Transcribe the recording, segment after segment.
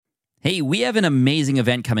Hey, we have an amazing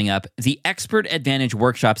event coming up, the Expert Advantage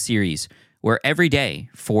Workshop Series, where every day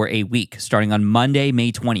for a week, starting on Monday,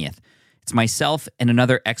 May 20th, it's myself and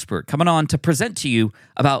another expert coming on to present to you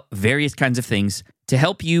about various kinds of things to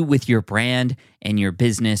help you with your brand and your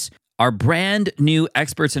business. Our brand new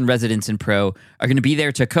experts and residents in Pro are going to be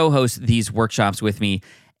there to co-host these workshops with me,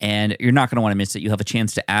 and you're not going to want to miss it. You'll have a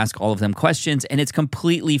chance to ask all of them questions, and it's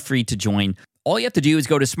completely free to join. All you have to do is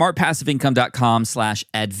go to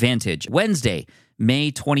smartpassiveincome.com/advantage. Wednesday,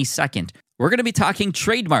 May 22nd. We're going to be talking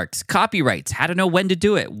trademarks, copyrights, how to know when to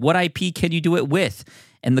do it, what IP can you do it with,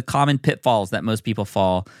 and the common pitfalls that most people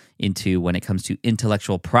fall into when it comes to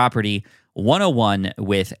intellectual property 101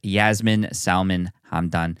 with Yasmin Salman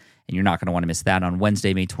Hamdan. And you're not going to want to miss that on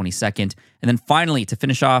Wednesday, May 22nd. And then finally, to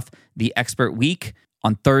finish off the Expert Week,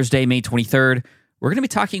 on Thursday, May 23rd, we're going to be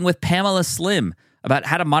talking with Pamela Slim about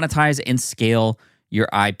how to monetize and scale your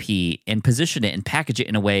IP and position it and package it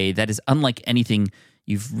in a way that is unlike anything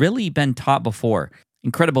you've really been taught before.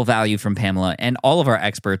 Incredible value from Pamela and all of our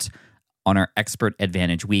experts on our Expert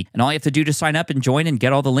Advantage Week. And all you have to do to sign up and join and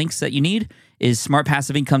get all the links that you need is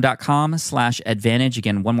smartpassiveincome.com/advantage.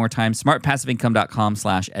 Again, one more time,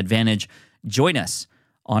 smartpassiveincome.com/advantage. Join us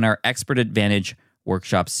on our Expert Advantage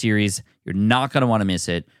Workshop Series. You're not going to want to miss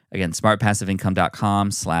it. Again,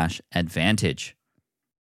 smartpassiveincome.com/advantage.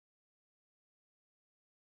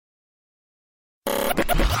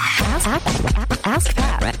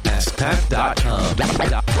 AskPat.com.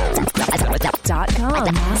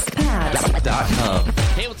 AskPat.com.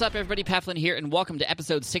 Hey, what's up, everybody? Pat Flynn here, and welcome to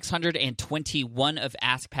episode 621 of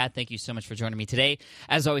Ask Pat. Thank you so much for joining me today.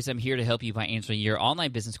 As always, I'm here to help you by answering your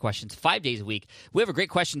online business questions 5 days a week. We have a great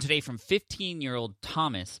question today from 15-year-old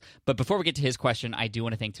Thomas. But before we get to his question, I do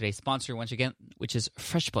want to thank today's sponsor once again, which is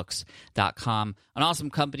FreshBooks.com, an awesome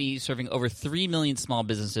company serving over 3 million small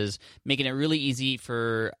businesses, making it really easy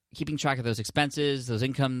for keeping track of those expenses, those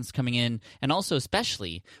incomes coming in, and also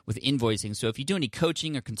especially with invoicing. So if you do any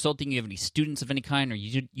coaching or consulting, you have any students of any kind, or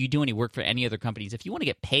you do any work for any other companies, if you want to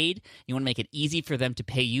get paid, you want to make it easy for them to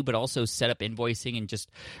pay you, but also set up invoicing and just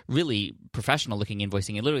really professional-looking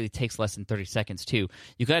invoicing. It literally takes less than 30 seconds, too.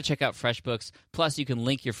 You got to check out FreshBooks. Plus, you can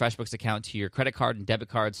link your FreshBooks account to your credit card and debit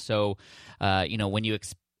cards, so when you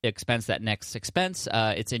expense that next expense,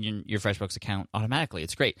 it's in your FreshBooks account automatically.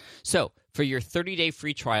 It's great. So for your 30-day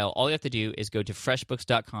free trial, all you have to do is go to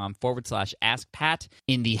freshbooks.com/askpat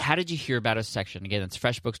in the How Did You Hear About Us section. Again, that's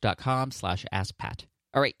freshbooks.com/askpat.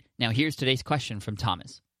 All right, now here's today's question from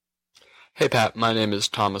Thomas. Hey Pat, my name is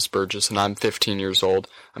Thomas Burgess and I'm 15 years old.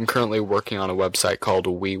 I'm currently working on a website called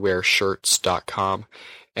WeWearShirts.com.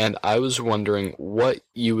 And I was wondering what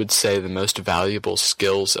you would say the most valuable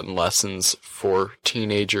skills and lessons for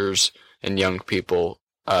teenagers and young people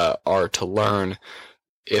are to learn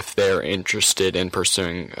if they're interested in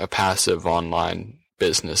pursuing a passive online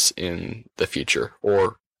business in the future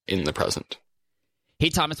or in the present. Hey,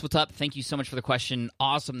 Thomas, what's up? Thank you so much for the question.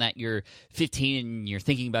 Awesome that you're 15 and you're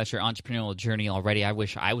thinking about your entrepreneurial journey already. I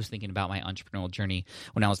wish I was thinking about my entrepreneurial journey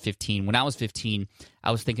when I was 15. When I was 15,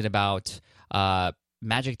 I was thinking about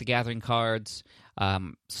Magic the Gathering cards,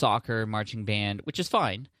 soccer, marching band, which is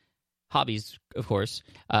fine. Hobbies, of course,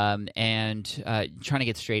 and trying to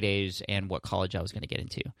get straight A's and what college I was going to get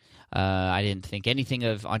into. I didn't think anything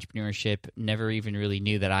of entrepreneurship, never even really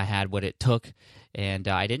knew that I had what it took, and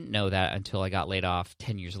I didn't know that until I got laid off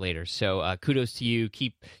 10 years later. So kudos to you.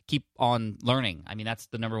 Keep on learning. I mean, that's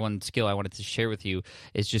the number one skill I wanted to share with you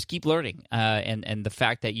is just keep learning. And the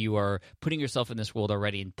fact that you are putting yourself in this world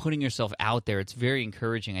already and putting yourself out there, it's very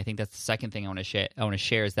encouraging. I think that's the second thing I want to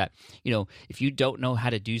share is that, if you don't know how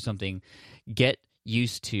to do something, get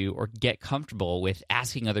used to or get comfortable with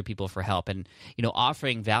asking other people for help and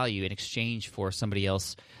offering value in exchange for somebody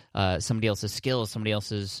else's skills, somebody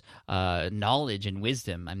else's knowledge and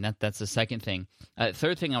wisdom. I mean, that's the second thing.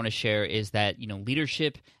 Third thing I want to share is that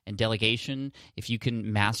leadership and delegation, if you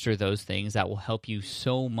can master those things, that will help you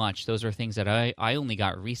so much. Those are things that I only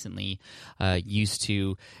got recently used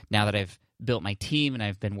to now that I've built my team and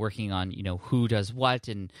I've been working on who does what,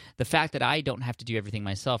 and the fact that I don't have to do everything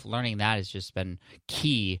myself, learning that has just been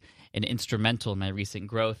key and instrumental in my recent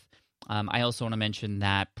growth. I also want to mention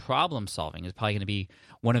that problem solving is probably going to be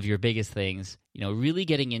one of your biggest things, really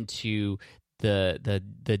getting into the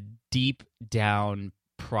deep down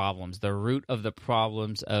problems, the root of the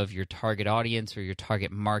problems of your target audience or your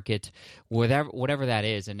target market, whatever that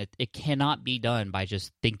is. And it cannot be done by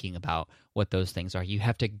just thinking about what those things are. You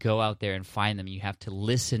have to go out there and find them. You have to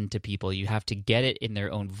listen to people. You have to get it in their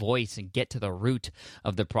own voice and get to the root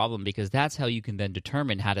of the problem, because that's how you can then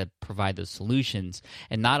determine how to provide those solutions.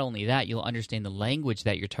 And not only that, you'll understand the language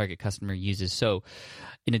that your target customer uses. So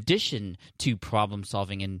in addition to problem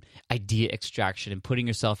solving and idea extraction and putting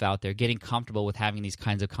yourself out there, getting comfortable with having these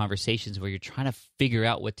kinds of conversations where you're trying to figure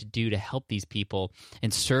out what to do to help these people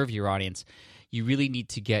and serve your audience, you really need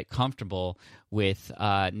to get comfortable with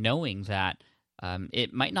knowing that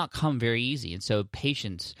it might not come very easy. And so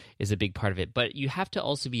patience is a big part of it. But you have to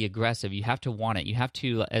also be aggressive. You have to want it. You have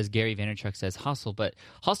to, as Gary Vaynerchuk says, hustle. But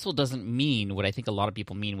hustle doesn't mean what I think a lot of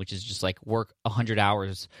people mean, which is just like work 100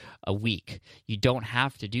 hours a week. You don't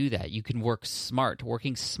have to do that. You can work smart.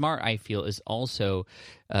 Working smart, I feel, is also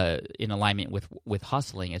in alignment with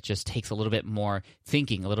hustling. It just takes a little bit more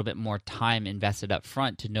thinking, a little bit more time invested up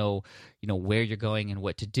front to know, where you're going and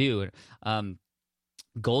what to do.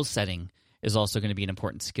 Goal setting is also going to be an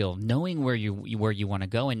important skill. Knowing where you want to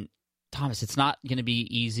go. And Thomas, it's not going to be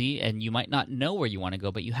easy, and you might not know where you want to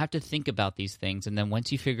go, but you have to think about these things. And then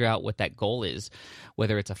once you figure out what that goal is,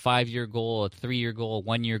 whether it's a 5-year goal, a 3-year goal, a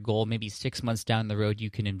 1-year goal, maybe 6 months down the road, you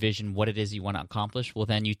can envision what it is you want to accomplish. Well,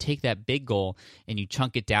 then you take that big goal and you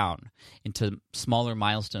chunk it down into smaller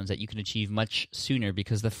milestones that you can achieve much sooner,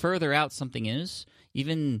 because the further out something is,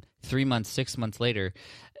 even 3 months, 6 months later,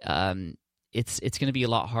 it's going to be a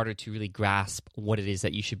lot harder to really grasp what it is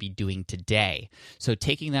that you should be doing today. So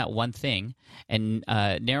taking that one thing and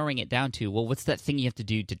narrowing it down to, well, what's that thing you have to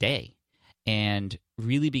do today? And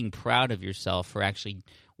really being proud of yourself for actually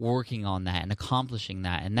working on that and accomplishing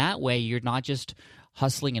that. And that way you're not just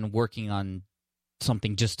hustling and working on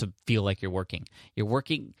something just to feel like you're working. You're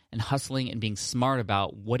working and hustling and being smart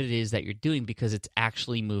about what it is that you're doing, because it's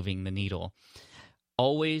actually moving the needle.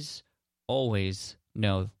 Always, always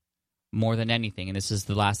know, more than anything, and this is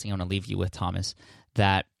the last thing I want to leave you with, Thomas,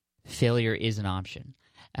 that failure is an option.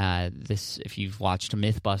 If you've watched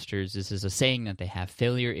Mythbusters, this is a saying that they have: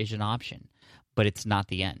 failure is an option, but it's not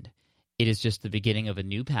the end. It is just the beginning of a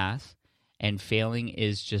new path, and failing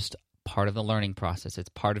is just part of the learning process. It's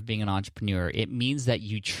part of being an entrepreneur. It means that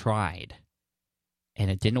you tried,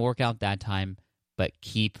 and it didn't work out that time, but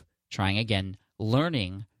keep trying again,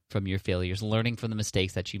 learning from your failures, learning from the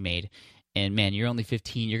mistakes that you made. And man, you're only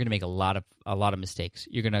 15. You're going to make a lot of mistakes.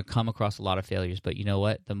 You're going to come across a lot of failures. But you know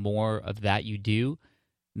what? The more of that you do,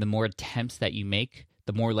 the more attempts that you make,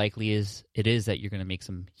 the more likely it is that you're going to make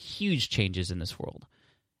some huge changes in this world,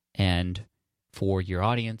 and for your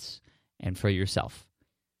audience and for yourself.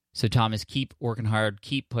 So Thomas, keep working hard,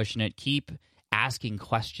 keep pushing it, keep asking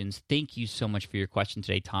questions. Thank you so much for your question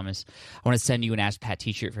today, Thomas. I want to send you an Ask Pat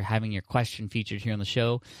t-shirt for having your question featured here on the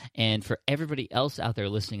show. And for everybody else out there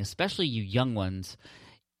listening, especially you young ones,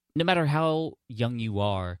 no matter how young you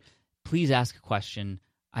are, please ask a question.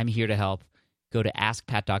 I'm here to help. Go to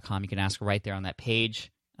askpat.com. You can ask right there on that page.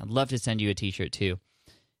 I'd love to send you a t-shirt too.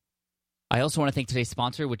 I also want to thank today's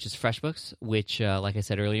sponsor, which is FreshBooks, which, like I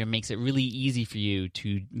said earlier, makes it really easy for you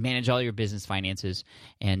to manage all your business finances,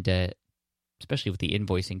 and especially with the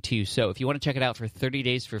invoicing too. So if you want to check it out for 30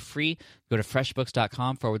 days for free, go to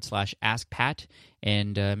freshbooks.com/askpat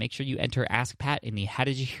and make sure you enter Ask Pat in the How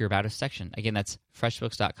Did You Hear About Us section. Again, that's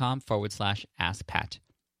freshbooks.com/askpat.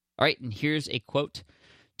 All right, and here's a quote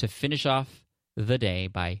to finish off the day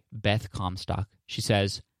by Beth Comstock. She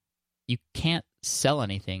says, "You can't sell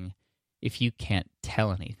anything if you can't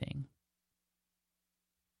tell anything."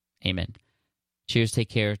 Amen. Cheers, take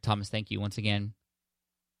care. Thomas, thank you once again.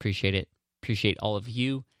 Appreciate it. Appreciate all of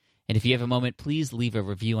you. And if you have a moment, please leave a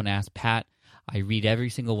review on Ask Pat. I read every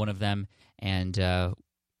single one of them, and I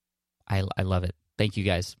love it. Thank you,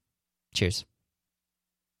 guys. Cheers.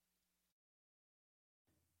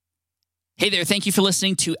 Hey there, thank you for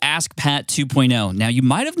listening to Ask Pat 2.0. Now, you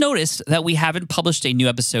might have noticed that we haven't published a new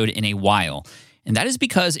episode in a while, and that is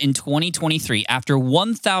because in 2023, after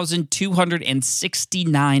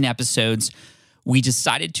 1,269 episodes, we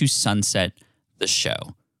decided to sunset the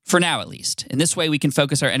show. For now, at least. In this way, we can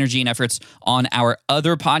focus our energy and efforts on our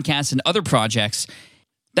other podcasts and other projects.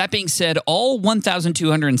 That being said, all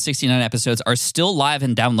 1,269 episodes are still live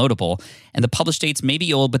and downloadable, and the published dates may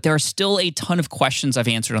be old, but there are still a ton of questions I've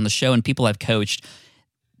answered on the show and people I've coached.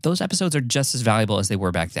 Those episodes are just as valuable as they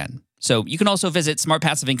were back then. So you can also visit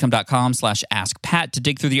smartpassiveincome.com/askpat to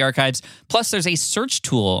dig through the archives. Plus, there's a search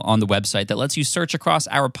tool on the website that lets you search across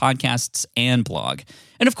our podcasts and blog.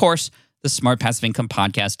 And of course, the Smart Passive Income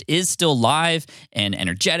podcast is still live and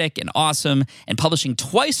energetic and awesome and publishing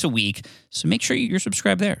twice a week. So make sure you're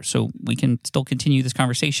subscribed there so we can still continue this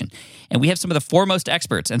conversation. And we have some of the foremost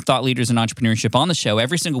experts and thought leaders in entrepreneurship on the show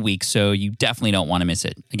every single week, so you definitely don't want to miss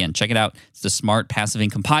it. Again, check it out. It's the Smart Passive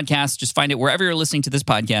Income podcast. Just find it wherever you're listening to this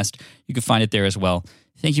podcast. You can find it there as well.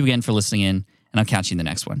 Thank you again for listening in, and I'll catch you in the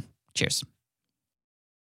next one. Cheers.